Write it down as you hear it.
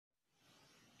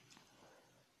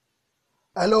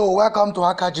Hello, welcome to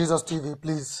Aka Jesus TV.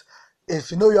 Please, if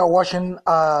you know you are watching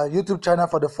our YouTube channel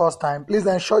for the first time, please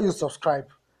ensure you subscribe.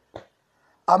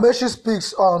 Amaechi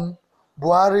speaks on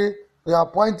Buhari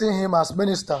reappointing him as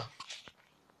minister.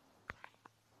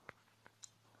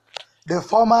 The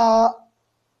former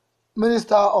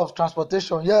Minister of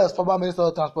Transportation, yes, former Minister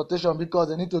of Transportation, because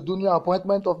they need to do new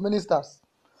appointment of ministers.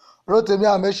 Rotimi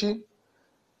Amaechi,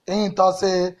 in to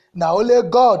say, now only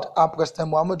God and President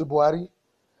Muhammadu Buhari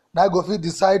now go fit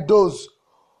decide those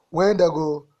when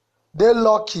they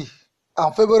lucky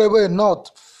and favorable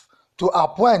enough to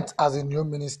appoint as the new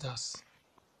ministers.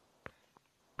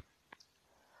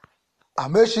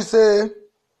 Amaechi say,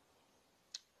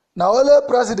 now only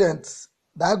presidents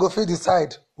that go fit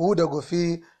decide who they go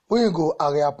fit, who you go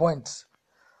reappoint.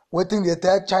 Waiting the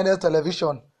third Chinese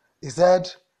television, he said,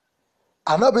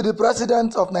 I not be the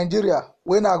president of Nigeria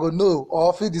when I go know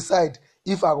or fit decide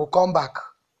if I go come back.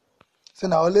 So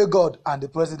now only God and the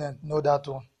president know that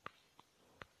one.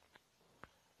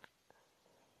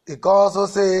 He can also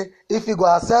say if he go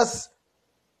assess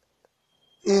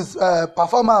his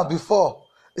performance before,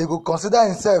 he go consider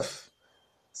himself,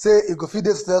 say he go fit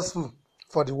dey successful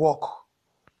for the work.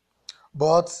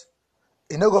 But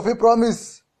he no go fit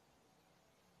promise,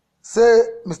 say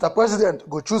Mr. President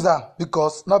go choose am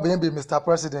because not be him be Mr.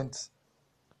 President.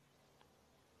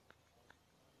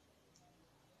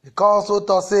 He can also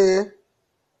talk say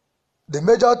the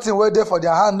major thing wey dey for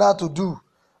their hand now to do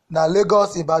na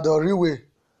Lagos Ibadan railway,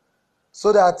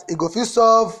 so that e go fit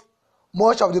solve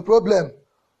much of the problem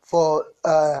for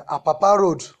Apapa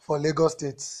Road for Lagos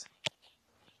State.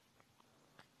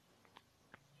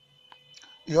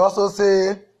 He also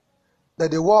say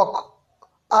that they work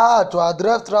hard to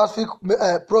address traffic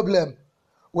problem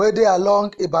wey dey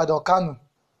along Ibadan Kano,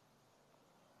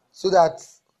 so that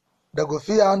they go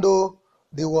fit handle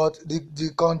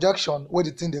the congestion wey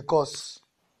the thing dey cause.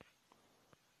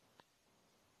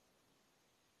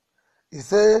 He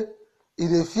say e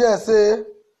dey fear say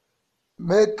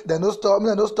make dem no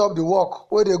stop the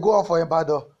work wey dey go on for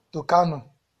Ibadan to Kano.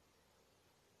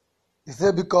 He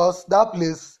say because that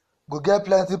place go get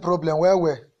plenty problem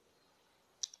well.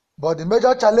 But the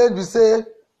major challenge be say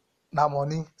na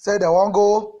money. Say they wan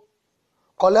go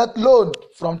collect loan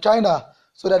from China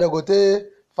so that they go take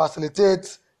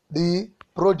facilitate the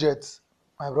project.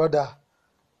 My brother,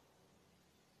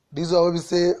 this one wey be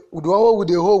say the one wey we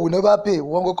dey hold we never pay, we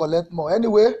wan go collect more.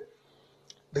 Anyway,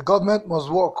 the government must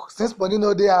work. Since money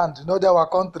no dey hand, no dey our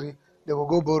country, they will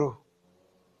go borrow.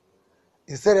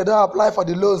 He said they don't apply for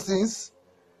the loan since,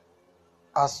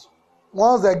 as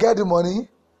once they get the money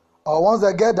or once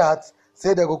they get that,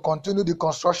 say they will continue the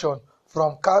construction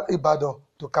from Ibadan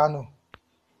to Kano.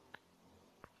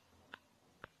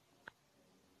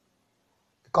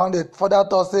 They further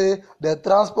to say they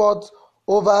transport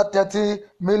over 30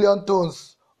 million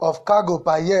tons of cargo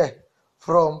per year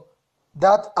from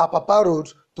that Apapa Road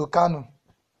to Kano.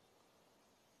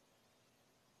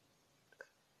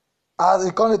 As the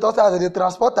economy talks, as they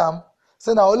transport them,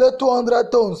 say now only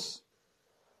 200 tons.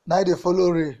 Now they follow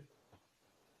rail.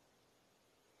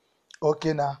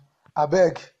 Okay, now I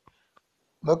beg,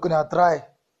 make una try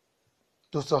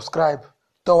to subscribe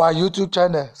to our YouTube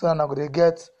channel so that we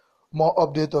get more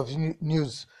update of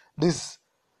news. This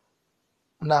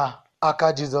na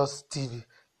Aka Jesus TV.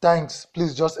 Thanks.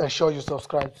 Please just ensure you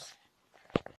subscribe.